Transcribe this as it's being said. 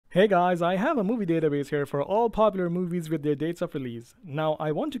Hey guys, I have a movie database here for all popular movies with their dates of release. Now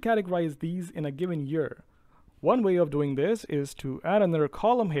I want to categorize these in a given year. One way of doing this is to add another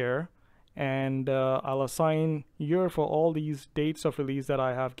column here, and I'll assign year for all these dates of release that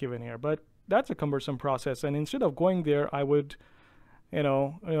I have given here. But that's a cumbersome process, and instead of going there, I would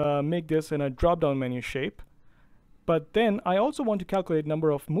make this in a drop-down menu shape. But then I also want to calculate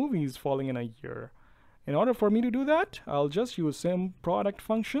number of movies falling in a year. In order for me to do that, I'll just use Sumproduct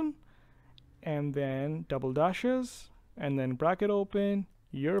function and then double dashes and then bracket open,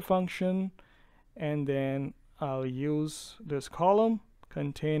 year function, and then I'll use this column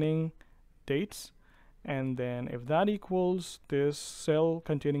containing dates, and then if that equals this cell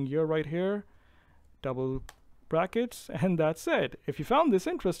containing year right here, double brackets, and that's it. If you found this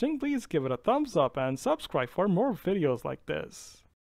interesting, please give it a thumbs up and subscribe for more videos like this.